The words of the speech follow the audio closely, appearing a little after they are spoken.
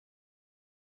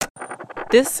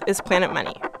This is Planet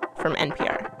Money from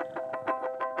NPR.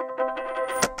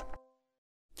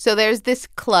 So there's this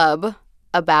club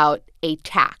about a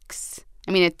tax.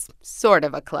 I mean, it's sort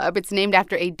of a club. It's named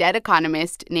after a dead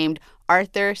economist named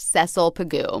Arthur Cecil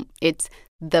Pigou. It's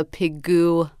the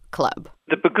Pigou Club.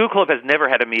 The Pigou Club has never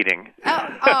had a meeting.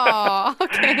 Oh,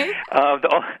 okay.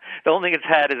 The only thing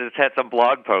it's had some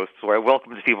blog posts where it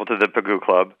welcomes people to the Pigou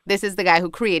Club. This is the guy who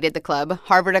created the club,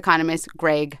 Harvard economist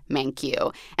Greg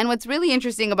Mankiw. And what's really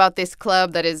interesting about this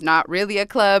club that is not really a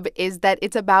club is that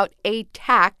it's about a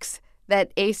tax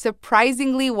that a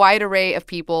surprisingly wide array of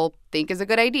people think is a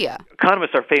good idea.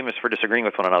 Economists are famous for disagreeing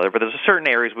with one another, but there's certain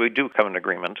areas where we do come in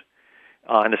agreement,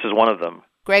 and this is one of them.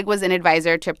 Greg was an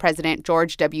advisor to President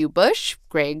George W. Bush.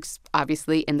 Greg's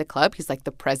obviously in the club. He's like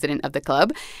the president of the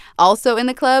club. Also in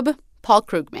the club, Paul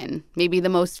Krugman, maybe the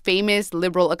most famous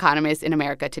liberal economist in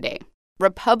America today.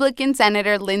 Republican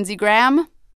Senator Lindsey Graham,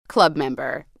 club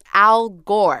member. Al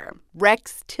Gore,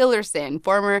 Rex Tillerson,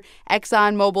 former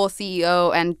ExxonMobil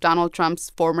CEO and Donald Trump's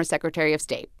former Secretary of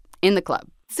State, in the club.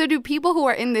 So do people who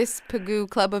are in this Pigou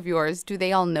Club of yours, do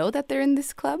they all know that they're in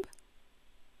this club?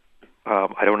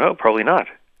 I don't know. Probably not.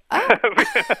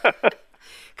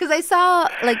 Because I saw,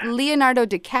 like, Leonardo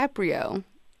DiCaprio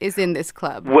is in this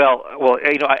club. Well,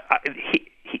 you know,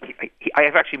 I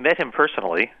have actually met him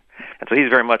personally, and so he's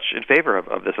very much in favor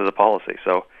of this as a policy.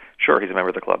 So, sure, he's a member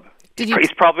of the club.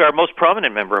 He's probably our most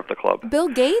prominent member of the club. Bill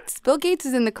Gates? Bill Gates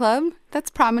is in the club.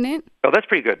 That's prominent. Oh, that's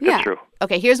pretty good. Yeah. That's true.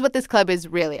 Okay, here's what this club is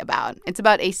really about. It's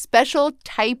about a special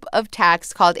type of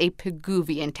tax called a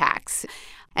Pigouvian tax.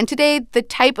 And today, the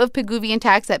type of Pigouvian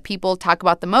tax that people talk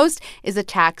about the most is a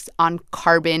tax on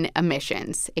carbon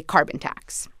emissions, a carbon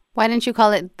tax. Why didn't you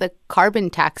call it the Carbon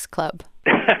Tax Club?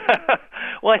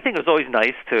 Well, I think it was always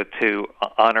nice to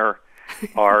honor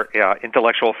our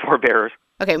intellectual forebears.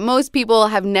 Okay, most people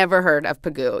have never heard of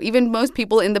Pigou. Even most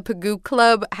people in the Pigou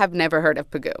Club have never heard of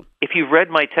Pigou. If you read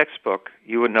my textbook,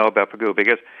 you would know about Pigou,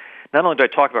 because not only do I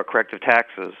talk about corrective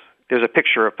taxes, there's a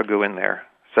picture of Pigou in there.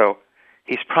 So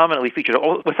he's prominently featured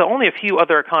with only a few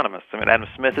other economists. I mean, Adam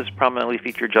Smith is prominently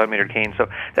featured, John Maynard Keynes. So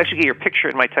to actually get your picture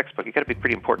in my textbook, you've got to be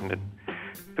pretty important, and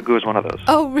Pigou is one of those.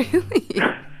 Oh, really?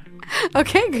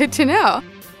 Okay, good to know.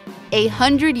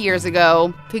 100 years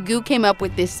ago, Pigou came up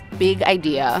with this big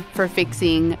idea for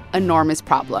fixing enormous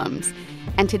problems.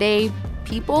 And today,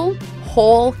 people,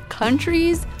 whole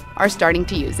countries, are starting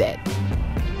to use it.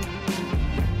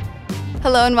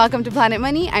 Hello and welcome to Planet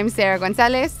Money. I'm Sarah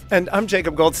Gonzalez. And I'm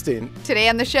Jacob Goldstein. Today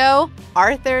on the show,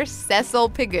 Arthur Cecil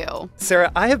Pigou.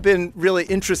 Sarah, I have been really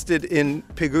interested in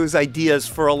Pigou's ideas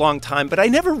for a long time, but I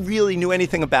never really knew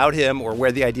anything about him or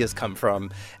where the ideas come from.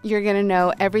 You're going to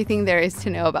know everything there is to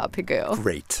know about Pigou.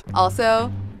 Great.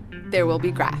 Also, there will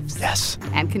be graphs. Yes.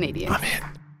 And Canadians. I'm in.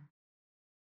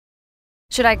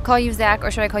 Should I call you Zach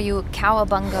or should I call you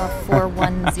Cowabunga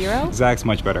 410? Zach's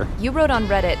much better. You wrote on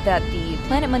Reddit that the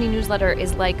Planet Money newsletter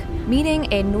is like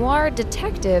meeting a noir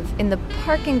detective in the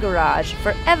parking garage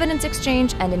for evidence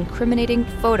exchange and incriminating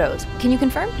photos. Can you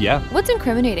confirm? Yeah. What's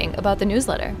incriminating about the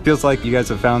newsletter? Feels like you guys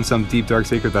have found some deep, dark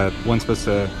secret that wasn't supposed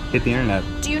to hit the internet.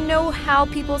 Do you know how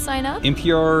people sign up?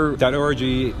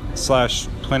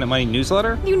 npr.org/Planet Money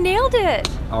newsletter? You nailed it.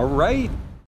 All right.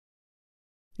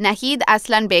 Nahid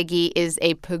Aslanbegi is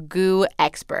a Pigou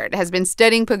expert, has been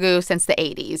studying Pigou since the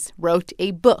 80s, wrote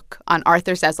a book on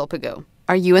Arthur Cecil Pigou.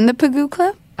 Are you in the Pigou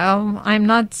Club? I'm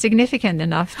not significant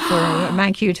enough for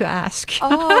Mankiw to ask.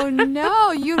 Oh,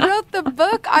 no. You wrote the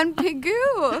book on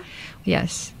Pigou.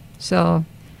 Yes. So,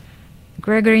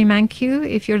 Gregory Mankiw,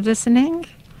 if you're listening,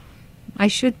 I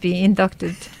should be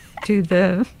inducted to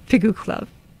the Pigou Club.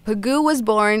 Pigou was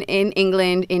born in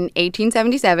England in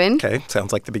 1877. Okay,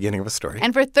 sounds like the beginning of a story.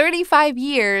 And for 35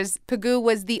 years, Pigou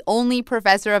was the only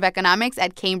professor of economics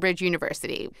at Cambridge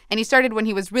University. And he started when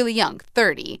he was really young,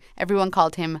 30. Everyone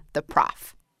called him the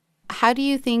prof. How do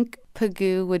you think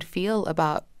Pigou would feel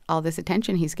about all this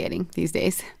attention he's getting these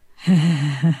days?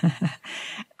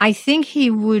 I think he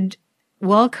would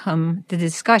welcome the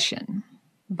discussion,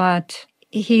 but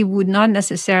he would not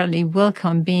necessarily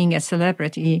welcome being a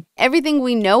celebrity. Everything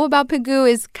we know about Pigou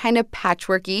is kind of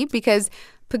patchworky because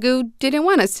Pigou didn't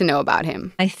want us to know about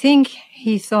him. I think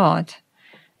he thought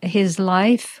his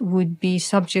life would be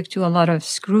subject to a lot of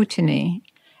scrutiny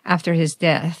after his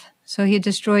death, so he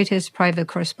destroyed his private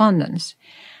correspondence.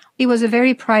 He was a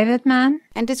very private man.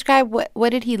 And describe what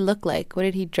did he look like? What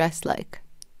did he dress like?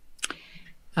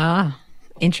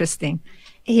 Interesting.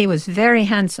 He was very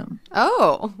handsome.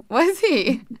 Oh, was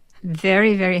he?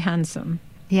 Very, very handsome.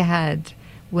 He had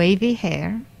wavy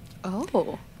hair.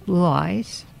 Oh. Blue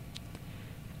eyes.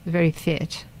 Very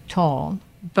fit, tall.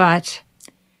 But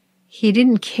He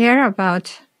didn't care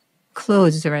about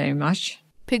clothes very much.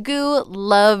 Pigou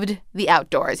loved the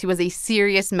outdoors. He was a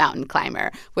serious mountain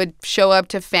climber, would show up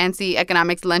to fancy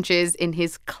economics lunches in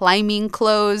his climbing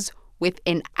clothes with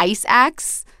an ice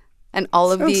axe and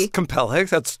all of Sounds compelling.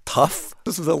 That's tough.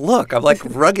 This is a look. I'm like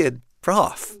rugged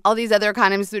prof. All these other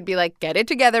economists would be like, get it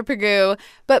together, Pigou.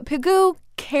 But Pigou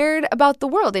cared about the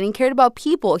world, and he cared about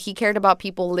people. He cared about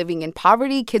people living in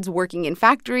poverty, kids working in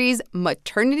factories,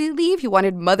 maternity leave. He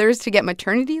wanted mothers to get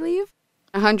maternity leave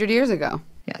 100 years ago.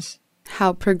 Yes.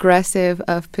 How progressive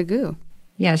of Pigou.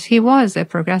 Yes, he was a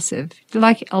progressive,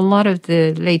 like a lot of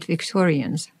the late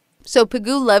Victorians. So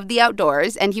Pigou loved the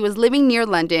outdoors, and he was living near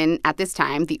London at this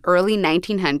time, the early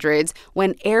 1900s,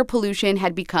 when air pollution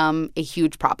had become a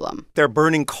huge problem. They're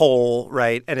burning coal,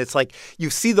 right? And it's like you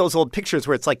see those old pictures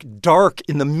where it's like dark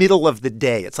in the middle of the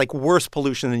day. It's like worse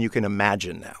pollution than you can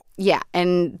imagine now. Yeah,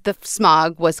 and the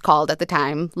smog was called at the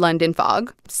time London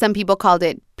fog. Some people called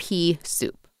it pea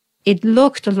soup. It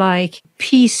looked like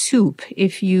pea soup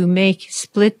if you make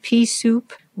split pea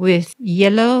soup with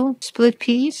yellow split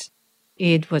peas.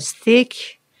 It was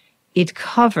thick. It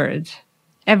covered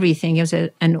everything. It was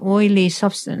an oily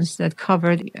substance that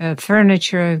covered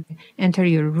furniture, enter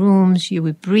your rooms. You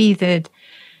would breathe it.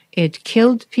 It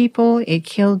killed people. It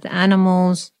killed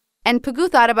animals. And Pigou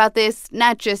thought about this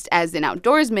not just as an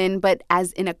outdoorsman, but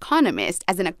as an economist.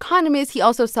 As an economist, he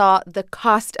also saw the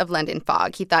cost of London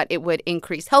fog. He thought it would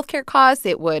increase healthcare costs.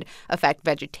 It would affect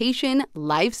vegetation,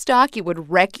 livestock. It would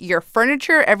wreck your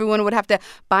furniture. Everyone would have to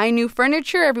buy new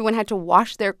furniture. Everyone had to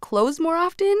wash their clothes more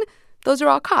often. Those are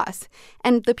all costs.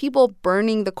 And the people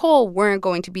burning the coal weren't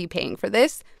going to be paying for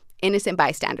this. Innocent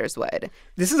bystanders would.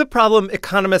 This is a problem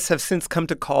economists have since come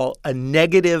to call a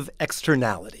negative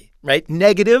externality. Right?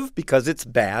 Negative because it's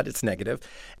bad, it's negative,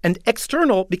 and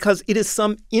external because it is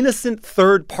some innocent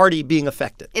third party being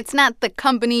affected. It's not the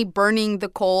company burning the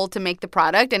coal to make the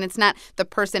product, and it's not the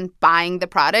person buying the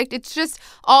product. It's just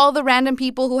all the random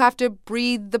people who have to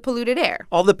breathe the polluted air.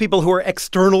 All the people who are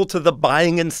external to the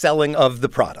buying and selling of the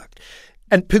product.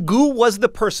 And Pigou was the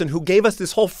person who gave us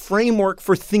this whole framework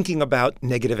for thinking about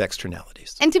negative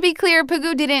externalities. And to be clear,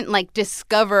 Pigou didn't,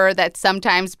 discover that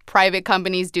sometimes private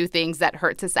companies do things that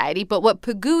hurt society. But what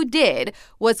Pigou did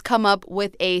was come up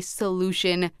with a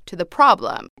solution to the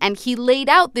problem. And he laid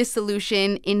out this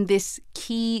solution in this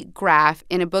key graph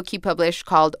in a book he published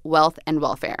called Wealth and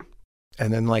Welfare.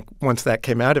 And then, once that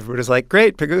came out, everybody was like,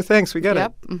 great, Pigou, thanks, we get it.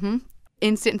 Yep. Mm-hmm.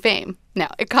 Instant fame.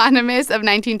 Now, economists of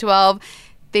 1912...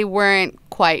 they weren't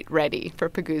quite ready for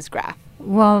Pigou's graph.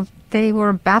 Well, they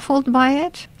were baffled by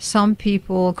it. Some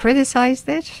people criticized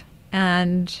it.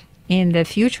 And in the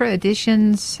future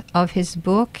editions of his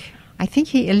book, I think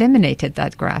he eliminated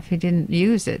that graph. He didn't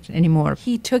use it anymore.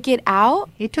 He took it out?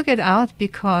 He took it out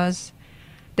because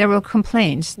there were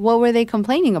complaints. What were they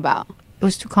complaining about? It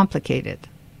was too complicated.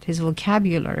 His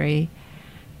vocabulary,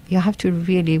 you have to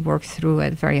really work through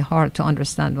it very hard to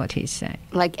understand what he's saying.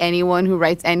 Like anyone who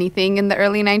writes anything in the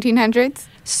early 1900s?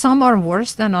 Some are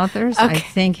worse than others. Okay. I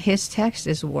think his text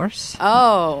is worse.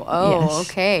 Oh, yes.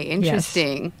 Okay.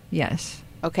 Interesting. Yes.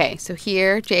 Okay, so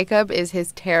here, Jacob, is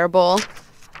his terrible,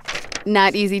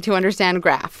 not easy to understand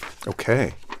graph.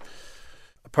 Okay.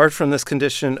 Apart from this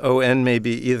condition, ON may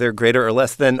be either greater or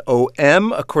less than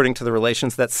OM, according to the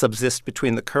relations that subsist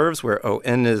between the curves, where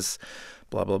ON is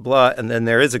blah, blah, blah. And then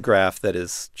there is a graph that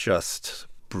is just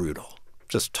brutal,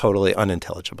 just totally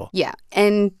unintelligible. Yeah.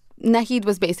 And Nahid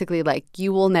was basically like,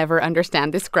 you will never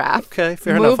understand this graph. Okay,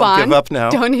 fair enough. I'll give up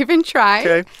now. Don't even try.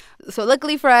 Okay. So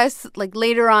luckily for us,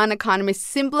 later on, economists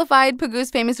simplified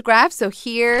Pigou's famous graph. So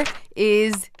here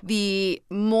is the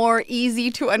more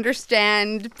easy to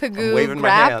understand Pigou I'm waving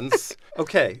graph. my hands.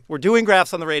 Okay, we're doing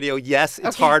graphs on the radio. Yes,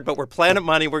 it's hard, but we're Planet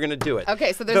Money. We're going to do it.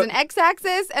 Okay, so there's an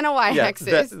x-axis and a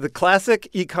y-axis. The classic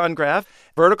econ graph.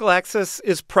 Vertical axis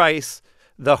is price.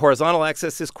 The horizontal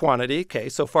axis is quantity. Okay,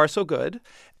 so far so good.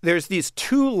 There's these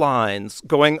two lines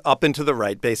going up and to the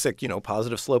right, basic,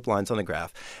 positive slope lines on the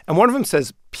graph. And one of them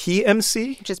says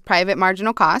PMC. Which is private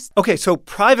marginal cost. Okay, so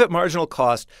private marginal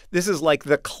cost, this is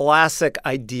the classic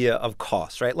idea of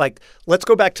cost, right? Let's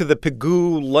go back to the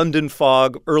Pigou, London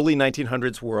fog, early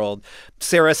 1900s world.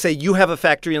 Sarah, say you have a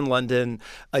factory in London.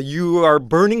 You are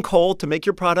burning coal to make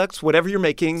your products, whatever you're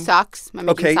making. Socks. I'm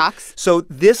making socks. So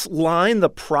this line, the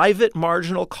private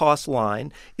marginal cost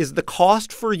line, is the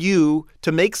cost for you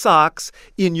to make socks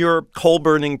in your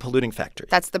coal-burning, polluting factory.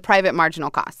 That's the private marginal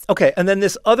cost. Okay, and then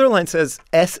this other line says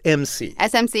SMC.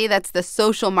 SMC, that's the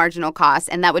social marginal cost,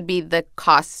 and that would be the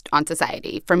cost on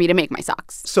society for me to make my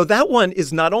socks. So that one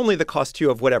is not only the cost to you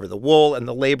of whatever, the wool and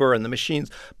the labor and the machines,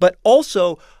 but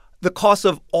also the cost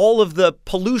of all of the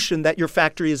pollution that your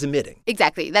factory is emitting.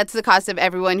 Exactly. That's the cost of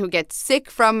everyone who gets sick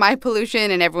from my pollution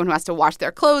and everyone who has to wash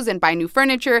their clothes and buy new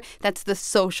furniture. That's the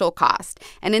social cost.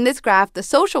 And in this graph, the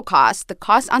social cost, the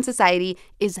cost on society,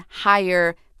 is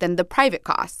higher than the private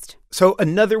cost. So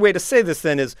another way to say this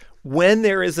then is when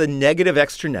there is a negative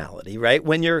externality, right?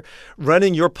 When you're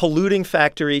running your polluting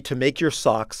factory to make your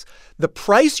socks, the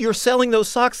price you're selling those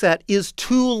socks at is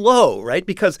too low, right?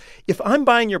 Because if I'm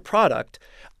buying your product,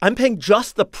 I'm paying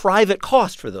just the private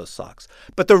cost for those socks.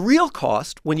 But the real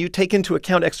cost, when you take into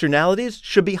account externalities,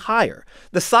 should be higher.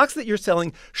 The socks that you're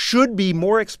selling should be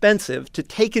more expensive to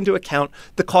take into account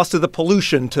the cost of the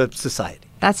pollution to society.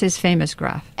 That's his famous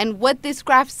graph. And what this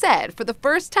graph said for the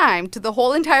first time to the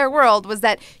whole entire world was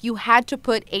that you had to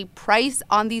put a price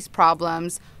on these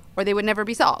problems or they would never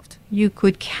be solved. You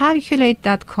could calculate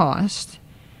that cost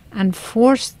and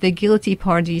force the guilty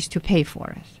parties to pay for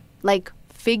it. Like,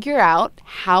 figure out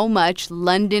how much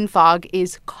London fog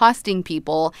is costing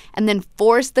people and then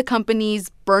force the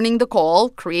companies burning the coal,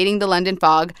 creating the London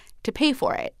fog, to pay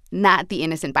for it, not the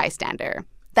innocent bystander.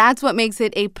 That's what makes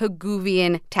it a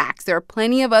Pigouvian tax. There are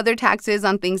plenty of other taxes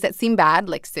on things that seem bad,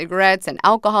 like cigarettes and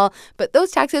alcohol, but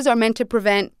those taxes are meant to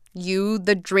prevent you,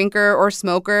 the drinker or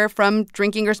smoker, from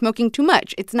drinking or smoking too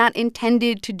much. It's not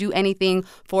intended to do anything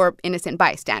for innocent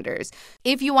bystanders.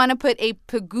 If you want to put a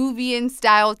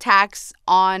Pigouvian-style tax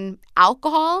on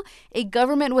alcohol, a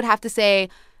government would have to say,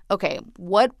 okay,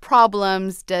 what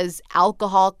problems does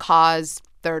alcohol cause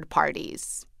third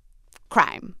parties?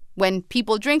 Crime. When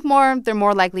people drink more, they're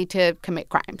more likely to commit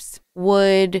crimes.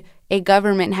 Would a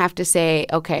government have to say,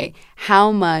 okay,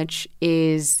 how much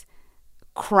is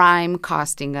crime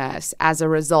costing us as a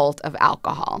result of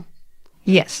alcohol?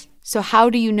 Yes. So how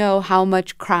do you know how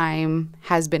much crime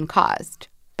has been caused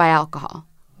by alcohol?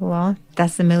 Well,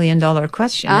 that's the million-dollar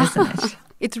question, isn't it?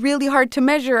 It's really hard to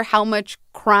measure how much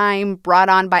crime brought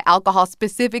on by alcohol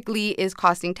specifically is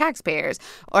costing taxpayers,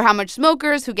 or how much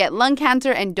smokers who get lung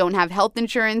cancer and don't have health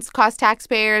insurance cost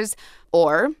taxpayers,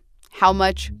 or how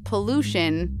much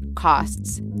pollution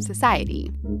costs society.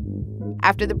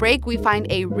 After the break, we find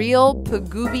a real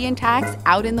Pigouvian tax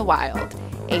out in the wild.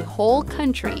 A whole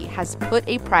country has put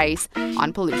a price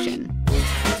on pollution.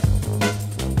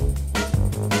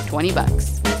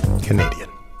 $20. Canadian.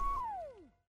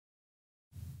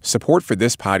 Support for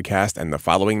this podcast and the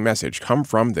following message come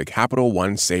from the Capital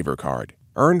One Savor Card.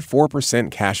 Earn 4%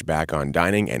 cash back on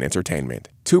dining and entertainment,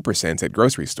 2% at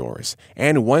grocery stores,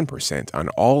 and 1% on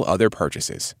all other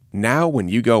purchases. Now when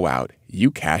you go out, you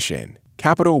cash in.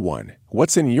 Capital One,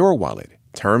 what's in your wallet?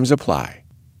 Terms apply.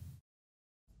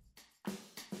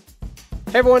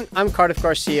 Hey everyone, I'm Cardiff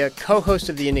Garcia, co-host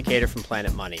of The Indicator from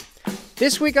Planet Money.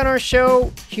 This week on our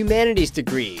show, humanities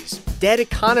degrees, dead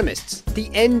economists, the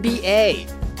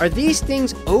NBA. Are these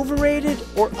things overrated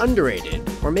or underrated,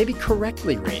 or maybe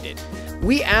correctly rated?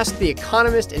 We asked the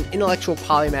economist and intellectual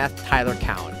polymath Tyler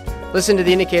Cowen. Listen to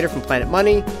The Indicator from Planet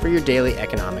Money for your daily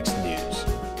economics news.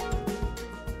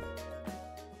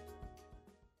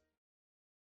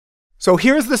 So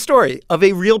here's the story of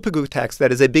a real Pigou tax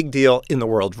that is a big deal in the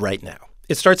world right now.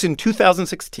 It starts in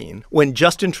 2016 when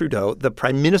Justin Trudeau, the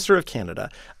Prime Minister of Canada,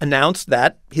 announced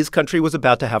that his country was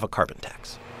about to have a carbon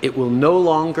tax. It will no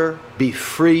longer be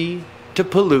free to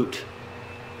pollute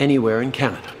anywhere in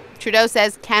Canada. Trudeau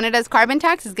says Canada's carbon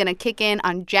tax is going to kick in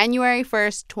on January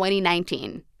 1st,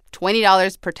 2019.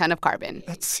 $20 per ton of carbon.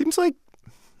 That seems like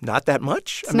not that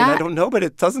much. It's not. I don't know, but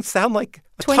it doesn't sound like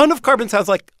a ton of carbon sounds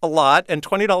like a lot, and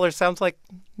 $20 sounds like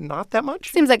not that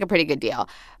much. Seems like a pretty good deal.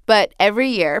 But every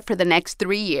year for the next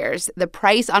 3 years, the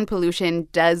price on pollution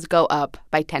does go up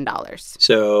by $10.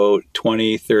 So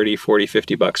 20, 30, 40,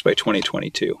 $50 by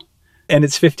 2022. And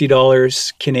it's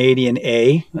 $50 Canadian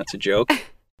A. That's a joke.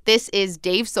 This is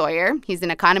Dave Sawyer. He's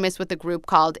an economist with a group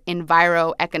called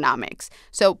Enviroeconomics.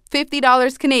 So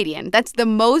 $50 Canadian. That's the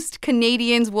most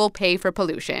Canadians will pay for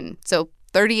pollution. So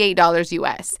 $38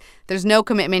 US. There's no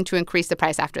commitment to increase the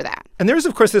price after that. And there's,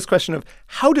 of course, this question of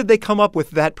how did they come up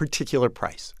with that particular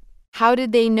price? How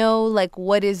did they know,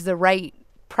 what is the right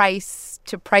price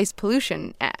to price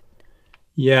pollution at?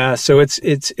 Yeah, so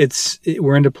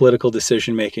we're into political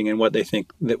decision making and what they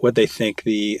think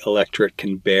the electorate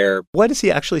can bear. What is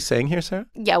he actually saying here, Sarah?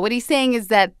 Yeah, what he's saying is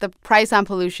that the price on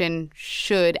pollution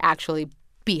should actually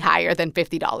be higher than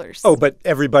 $50. Oh, but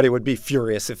everybody would be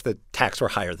furious if the tax were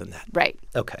higher than that. Right.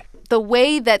 Okay. The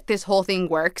way that this whole thing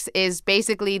works is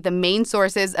basically the main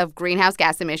sources of greenhouse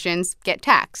gas emissions get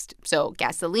taxed. So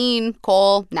gasoline,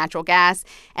 coal, natural gas.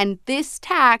 And this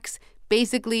tax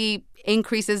basically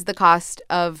increases the cost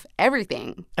of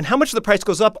everything. And how much the price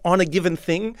goes up on a given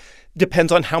thing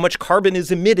depends on how much carbon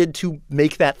is emitted to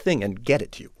make that thing and get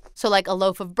it to you. So like a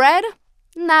loaf of bread,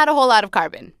 not a whole lot of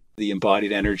carbon. The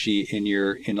embodied energy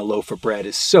in a loaf of bread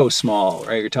is so small,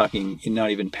 right? You're talking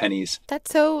not even pennies.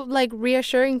 That's so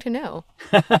reassuring to know.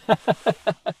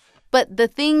 But the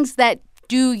things that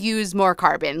do use more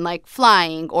carbon, like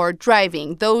flying or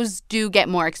driving, those do get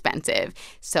more expensive.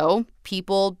 So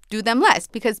people do them less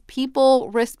because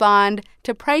people respond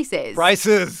to prices.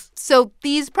 Prices. So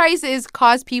these prices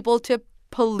cause people to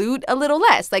pollute a little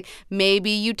less. Like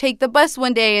maybe you take the bus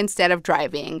one day instead of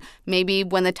driving. Maybe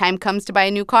when the time comes to buy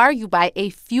a new car, you buy a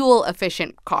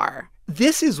fuel-efficient car.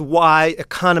 This is why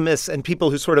economists and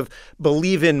people who sort of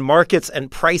believe in markets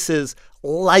and prices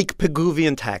like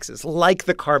Pigouvian taxes, like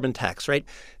the carbon tax, right?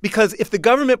 Because if the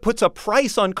government puts a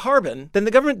price on carbon, then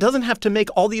the government doesn't have to make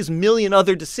all these million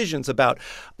other decisions about,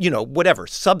 whatever,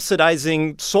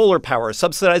 subsidizing solar power,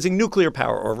 subsidizing nuclear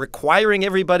power, or requiring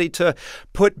everybody to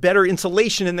put better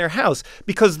insulation in their house,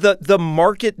 because the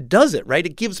market does it, right?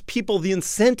 It gives people the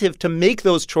incentive to make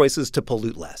those choices to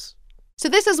pollute less. So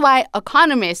this is why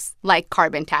economists like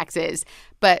carbon taxes,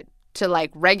 but to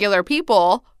regular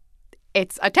people,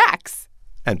 it's a tax.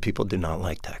 And people do not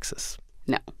like taxes.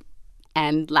 No.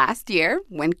 And last year,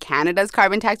 when Canada's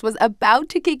carbon tax was about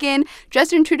to kick in,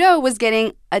 Justin Trudeau was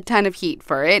getting a ton of heat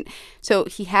for it. So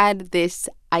he had this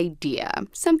idea,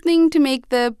 something to make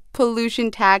the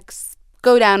pollution tax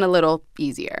go down a little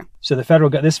easier. So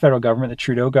this federal government, the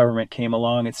Trudeau government, came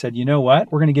along and said, you know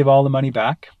what? We're going to give all the money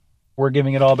back. We're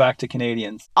giving it all back to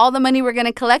Canadians. All the money we're going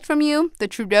to collect from you, the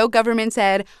Trudeau government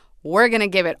said, we're going to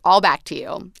give it all back to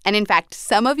you. And in fact,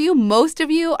 some of you, most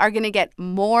of you, are going to get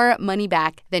more money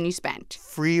back than you spent.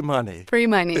 Free money. Free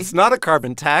money. It's not a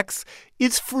carbon tax.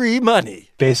 It's free money.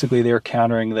 Basically, they're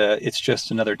countering it's just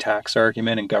another tax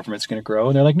argument and government's going to grow.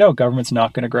 And they're like, no, government's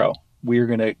not going to grow. We're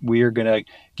gonna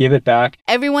give it back.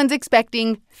 Everyone's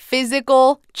expecting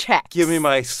physical checks. Give me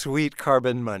my sweet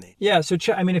carbon money. Yeah, so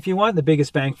if you want the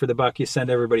biggest bang for the buck, you send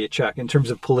everybody a check in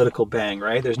terms of political bang,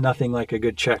 right? There's nothing like a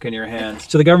good check in your hands.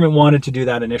 So the government wanted to do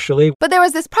that initially. But there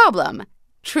was this problem.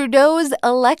 Trudeau's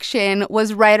election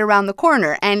was right around the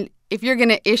corner, and if you're going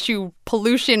to issue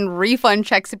pollution refund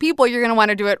checks to people, you're going to want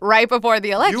to do it right before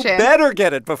the election. You better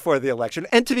get it before the election.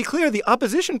 And to be clear, the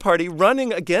opposition party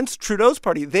running against Trudeau's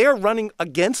party, they are running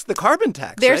against the carbon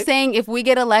tax. They're saying if we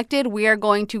get elected, we are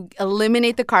going to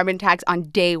eliminate the carbon tax on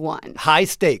day one. High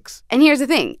stakes. And here's the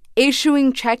thing.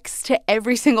 Issuing checks to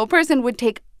every single person would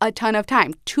take a ton of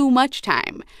time, too much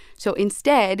time. So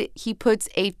instead, he puts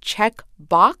a check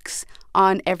box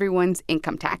on everyone's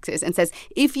income taxes and says,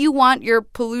 if you want your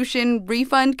pollution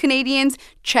refund, Canadians,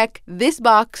 check this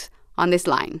box on this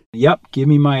line. Yep, give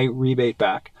me my rebate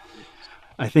back.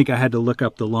 I think I had to look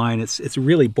up the line. It's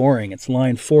really boring. It's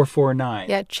line 449.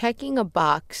 Yeah, checking a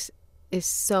box is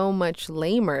so much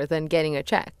lamer than getting a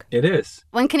check. It is.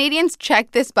 When Canadians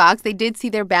checked this box, they did see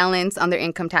their balance on their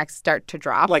income tax start to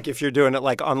drop. Like if you're doing it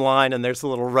online and there's a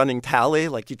little running tally,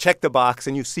 like you check the box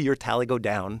and you see your tally go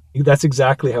down. That's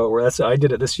exactly how it works. I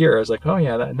did it this year. I was like, oh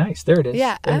yeah, nice. There it is.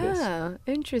 Yeah. There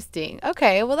Interesting.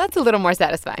 Okay, well, that's a little more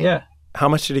satisfying. Yeah. How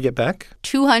much did he get back?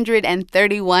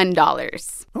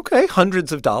 $231. Okay,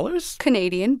 hundreds of dollars.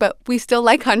 Canadian, but we still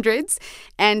like hundreds.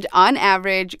 And on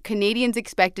average, Canadians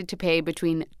expected to pay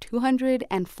between $200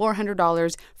 and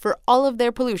 $400 for all of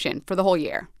their pollution for the whole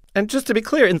year. And just to be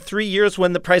clear, in 3 years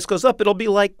when the price goes up, it'll be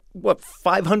like,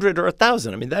 $500 or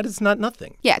 $1,000? I mean, that is not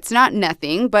nothing. Yeah, it's not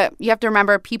nothing, but you have to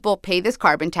remember people pay this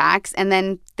carbon tax and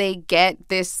then they get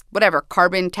this,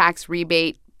 carbon tax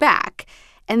rebate back.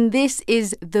 And this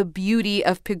is the beauty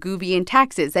of Pigouvian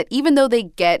taxes, that even though they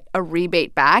get a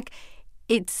rebate back,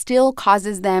 it still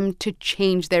causes them to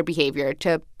change their behavior,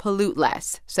 to pollute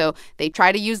less. So they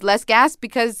try to use less gas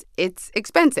because it's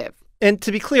expensive. And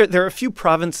to be clear, there are a few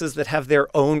provinces that have their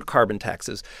own carbon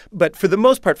taxes. But for the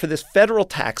most part, for this federal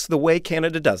tax, the way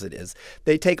Canada does it is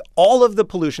they take all of the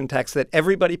pollution tax that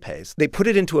everybody pays, they put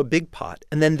it into a big pot,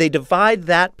 and then they divide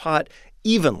that pot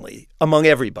evenly among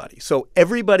everybody. So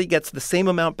everybody gets the same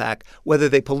amount back, whether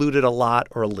they polluted a lot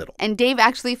or a little. And Dave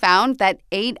actually found that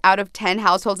 8 out of 10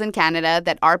 households in Canada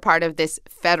that are part of this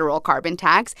federal carbon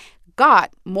tax got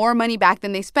more money back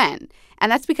than they spent.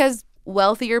 And that's because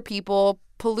wealthier people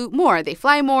pollute more. They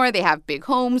fly more, they have big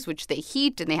homes, which they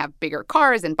heat, and they have bigger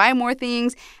cars and buy more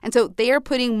things. And so they are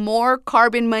putting more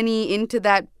carbon money into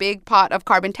that big pot of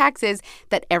carbon taxes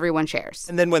that everyone shares.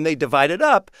 And then when they divide it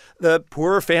up, the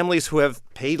poorer families who have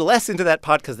paid less into that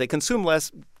pot because they consume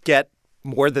less get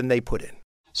more than they put in.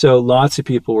 So lots of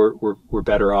people were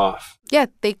better off. Yeah,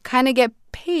 they kind of get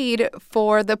paid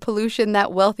for the pollution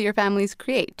that wealthier families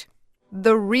create.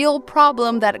 The real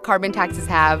problem that carbon taxes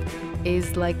have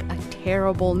is like a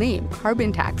terrible name,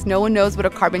 carbon tax. No one knows what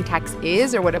a carbon tax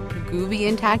is or what a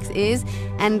Pigouvian tax is,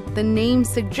 and the name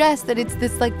suggests that it's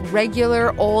this like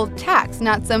regular old tax,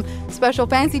 not some special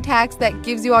fancy tax that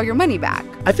gives you all your money back.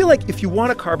 I feel like if you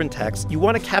want a carbon tax, you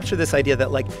want to capture this idea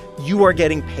that, like, you are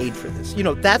getting paid for this. You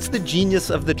know, that's the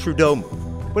genius of the Trudeau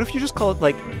move. What if you just call it,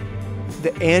 like,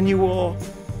 the annual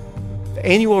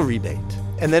rebate?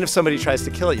 And then if somebody tries to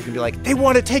kill it, you can be like, they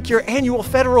want to take your annual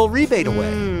federal rebate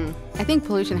away. I think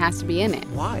pollution has to be in it.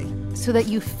 Why? So that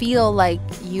you feel like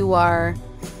you are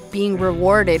being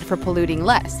rewarded for polluting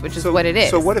less, which is what it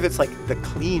is. So what if it's like the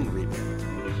clean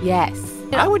rebate? Yes.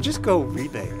 I would just go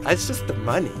rebate. It's just the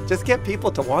money. Just get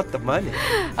people to want the money.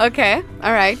 Okay.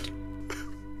 All right.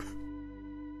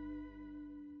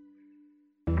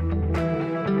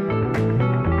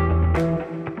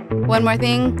 One more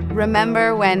thing.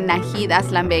 Remember when Nahid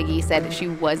Aslanbegi said she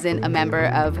wasn't a member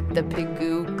of the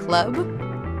Pigou Club?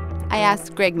 I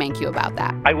asked Greg Mankiw about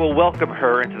that. I will welcome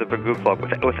her into the Pigou Club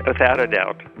without a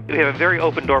doubt. We have a very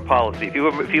open-door policy. If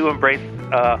you embrace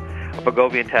a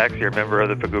Pigouvian tax, you're a member of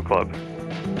the Pigou Club.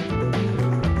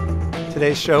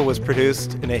 Today's show was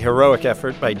produced in a heroic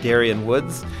effort by Darian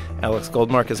Woods. Alex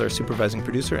Goldmark is our supervising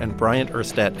producer, and Bryant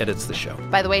Erstadt edits the show.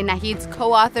 By the way, Nahid's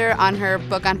co-author on her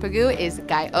book on Pigou is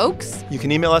Guy Oakes. You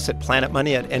can email us at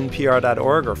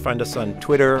planetmoney@npr.org or find us on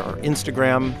Twitter or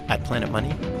Instagram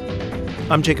 @planetmoney.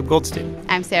 I'm Jacob Goldstein.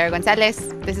 I'm Sarah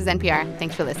Gonzalez. This is NPR.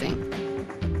 Thanks for listening.